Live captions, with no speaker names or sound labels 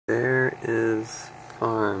is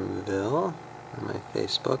Farmville on my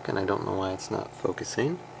Facebook, and I don't know why it's not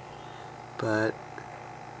focusing, but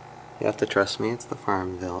you have to trust me, it's the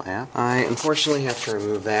Farmville app. I unfortunately have to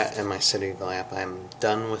remove that and my Cityville app. I'm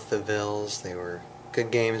done with the Villes. They were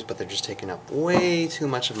good games, but they're just taking up way too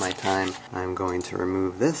much of my time. I'm going to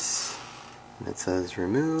remove this, and it says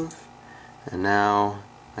remove, and now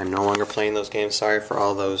I'm no longer playing those games. Sorry for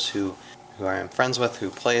all those who I'm friends with who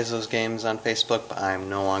plays those games on Facebook, but I'm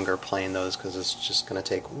no longer playing those because it's just going to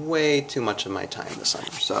take way too much of my time this summer.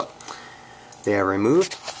 So they are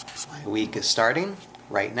removed. My week is starting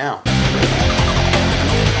right now.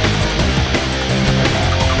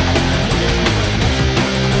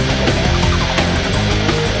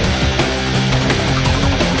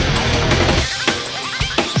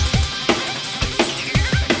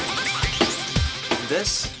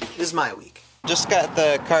 This is my week. Just got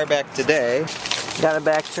the car back today. Got it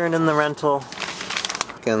back, turned in the rental.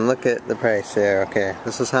 You can look at the price there. Okay,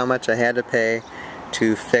 this is how much I had to pay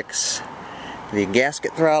to fix the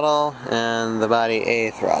gasket throttle and the body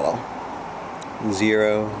A throttle.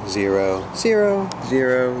 0, 0, 0,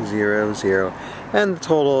 0, 0, 0. And the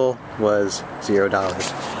total was $0.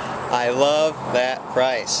 I love that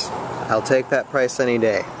price. I'll take that price any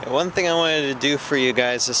day. One thing I wanted to do for you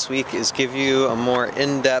guys this week is give you a more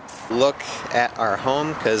in-depth look at our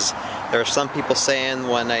home, because there were some people saying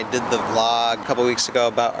when I did the vlog a couple weeks ago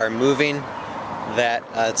about our moving that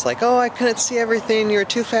it's like, oh, I couldn't see everything, you're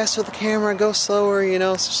too fast with the camera, go slower, you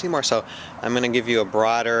know, so see more. So I'm going to give you a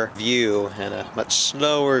broader view and a much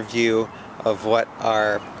slower view of what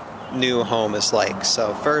our new home is like.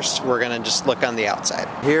 So first we're going to just look on the outside.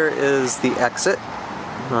 Here is the exit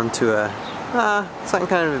onto a some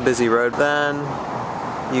kind of a busy road. Then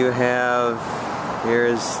you have,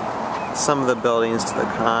 here's some of the buildings to the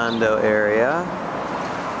condo area,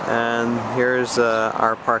 and here's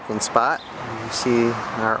our parking spot. You see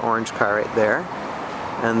our orange car right there,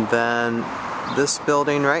 and then this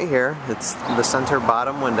building right here, it's the center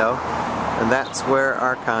bottom window, and that's where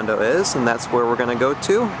our condo is, and that's where we're gonna go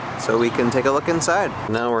to, so we can take a look inside.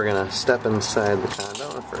 Now we're gonna step inside the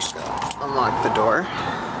condo, and first gotta unlock the door.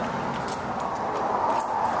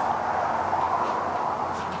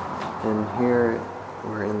 And here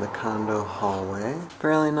we're in the condo hallway.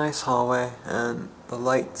 Fairly nice hallway, and the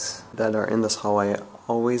lights that are in this hallway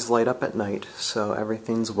always light up at night, so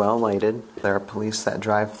everything's well lighted. There are police that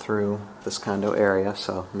drive through this condo area,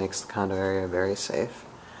 so it makes the condo area very safe.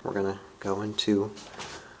 We're gonna go into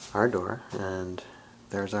our door, and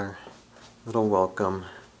there's our little welcome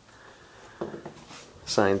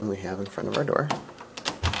sign we have in front of our door.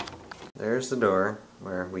 There's the door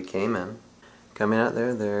where we came in. Coming out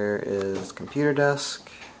there is computer desk,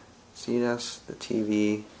 C-desk, the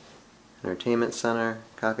TV, entertainment center,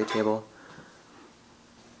 coffee table,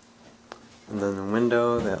 and then the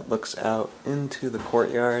window that looks out into the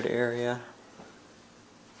courtyard area.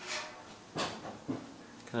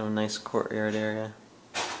 Kind of a nice courtyard area.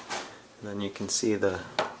 And then you can see the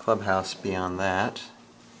clubhouse beyond that.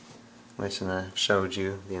 I showed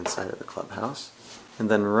you the inside of the clubhouse. And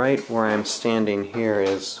then right where I'm standing here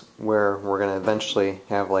is where we're going to eventually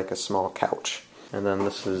have like a small couch. And then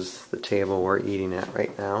this is the table we're eating at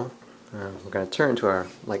right now. We're going to turn to our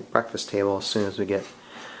breakfast table as soon as we get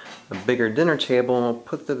a bigger dinner table, and we'll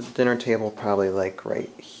put the dinner table probably like right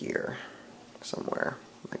here somewhere,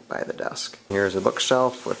 like by the desk. Here's a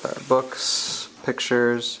bookshelf with our books,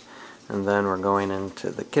 pictures, and then we're going into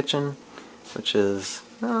the kitchen, which is,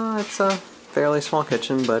 it's a fairly small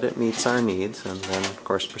kitchen, but it meets our needs. And then of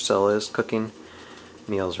course Priscilla is cooking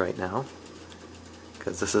meals right now,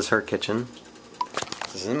 because this is her kitchen.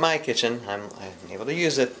 This isn't my kitchen. I'm able to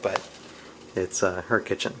use it, but it's her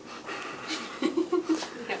kitchen.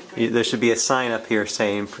 There should be a sign up here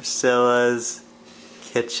saying Priscilla's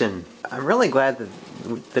kitchen. I'm really glad that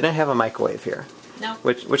they didn't have a microwave here. No.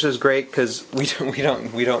 Which is great, because we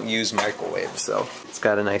don't use microwaves. So it's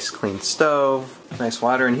got a nice clean stove, nice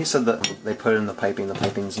water, and he said that they put it in the piping. The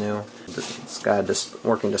piping's new. It's got a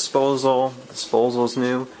working disposal. Disposal's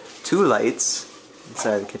new. 2 lights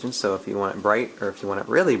inside the kitchen, so if you want it bright or if you want it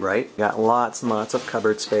really bright. You got lots and lots of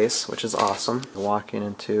cupboard space, which is awesome. Walking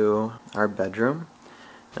into our bedroom,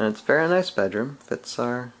 and it's a very nice bedroom. Fits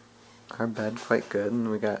our bed quite good,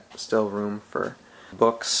 and we got still room for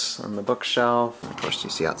books on the bookshelf. And of course you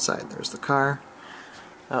see outside there's the car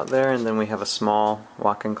out there, and then we have a small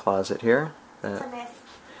walk-in closet here. It's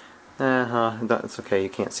okay, you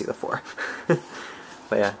can't see the floor. But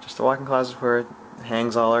yeah, just a walk-in closet where it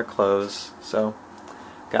hangs all our clothes. So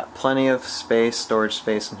got plenty of space, storage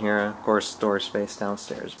space in here, of course storage space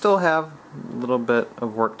downstairs. Still have a little bit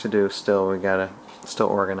of work to do still. We gotta still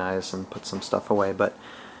organize and put some stuff away, but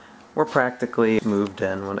we're practically moved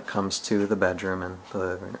in when it comes to the bedroom and the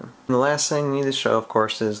living room. And the last thing we need to show, of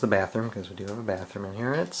course, is the bathroom, because we do have a bathroom in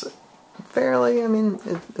here. It's fairly, I mean,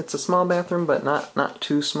 it's a small bathroom, but not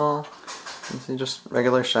too small. It's just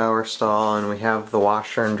regular shower stall, and we have the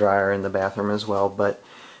washer and dryer in the bathroom as well, but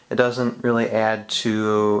it doesn't really add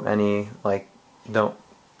to any, like, don't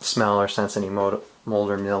smell or sense any mold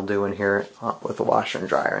or mildew in here with the washer and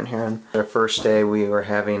dryer in here. And the first day we were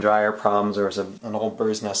having dryer problems. There was an old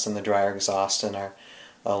bird's nest in the dryer exhaust, and our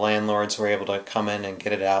landlords were able to come in and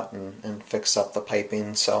get it out and fix up the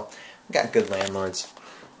piping, so we got good landlords.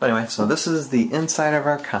 But anyway, so this is the inside of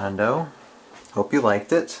our condo. Hope you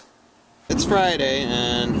liked it. It's Friday,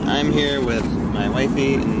 and I'm here with my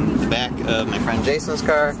wifey in the back of my friend Jason's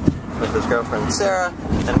car with his girlfriend Sarah,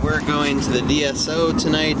 and we're going to the DSO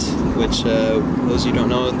tonight, which, those of you who don't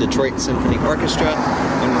know, Detroit Symphony Orchestra,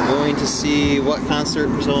 and we're going to see what concert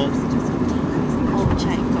result? Oh,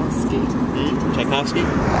 Tchaikovsky. Tchaikovsky?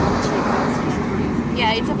 Tchaikovsky.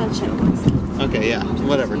 Yeah, it's about Tchaikovsky. Okay, yeah,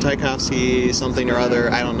 whatever. Tchaikovsky, something or other,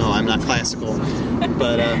 I don't know, I'm not classical,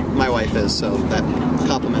 but my wife is, so that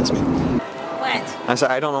compliments me. What? I'm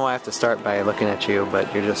sorry, I don't know why I have to start by looking at you,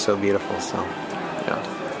 but you're just so beautiful, so,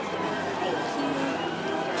 yeah.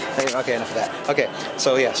 Okay, enough of that. Okay,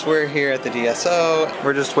 so yes, we're here at the DSO.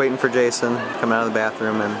 We're just waiting for Jason to come out of the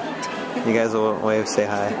bathroom, and you guys will wave, say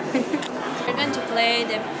hi. We're going to play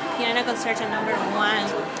the piano concerto number 1,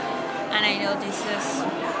 and I know this is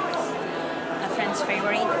a friend's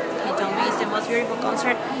favorite. He told me it's the most beautiful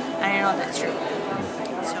concert, and I know that's true.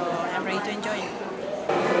 So I'm ready to enjoy it.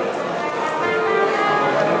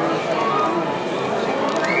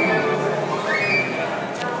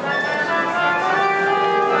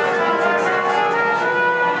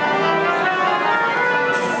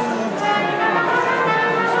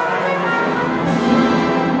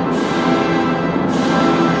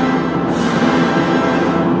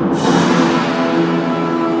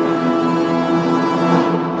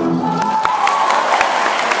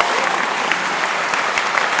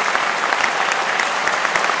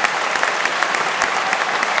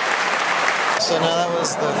 So now that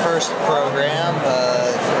was the first program,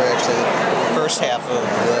 or actually the first half of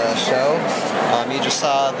the show. You just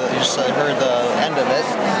heard the end of it.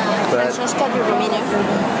 But Francesca di Rimini.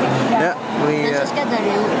 yeah, Francesca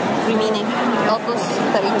di Rimini, Opus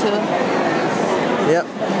 32. Yep.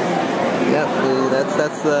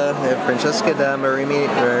 That's the Francesca da Rimini.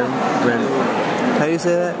 How do you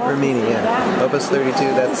say that? Rimini, yeah. Opus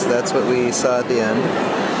 32. That's what we saw at the end.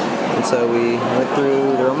 And so we went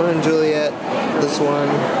through the Romeo and Juliet, this one,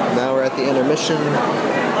 now we're at the intermission,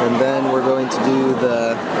 and then we're going to do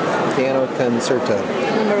the piano concerto.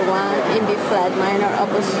 Number 1 in B flat minor,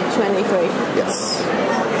 Opus 23. Yes.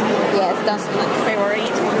 Yes, that's my favorite.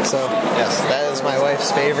 So, yes, that is my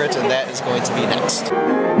wife's favorite, and that is going to be next.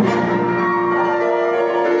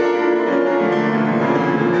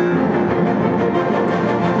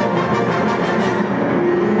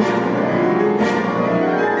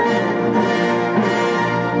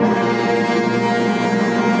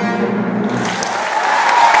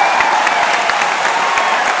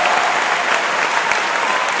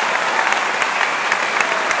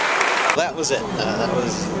 That was it.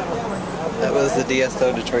 That was the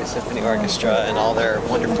DSO, Detroit Symphony Orchestra, and all their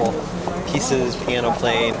wonderful pieces, piano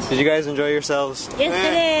playing. Did you guys enjoy yourselves? Yes,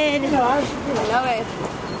 I did. I love it.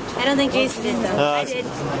 I don't think Jason did though. I did.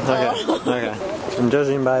 Okay. And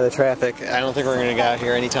judging by the traffic, I don't think we're going to get out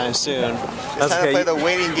here anytime soon. It's time to play the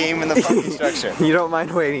waiting game in the parking structure. You don't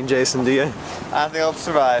mind waiting, Jason, do you? I think I'll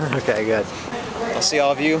survive. Okay, good. I'll see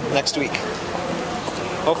all of you next week.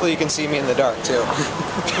 Hopefully you can see me in the dark, too.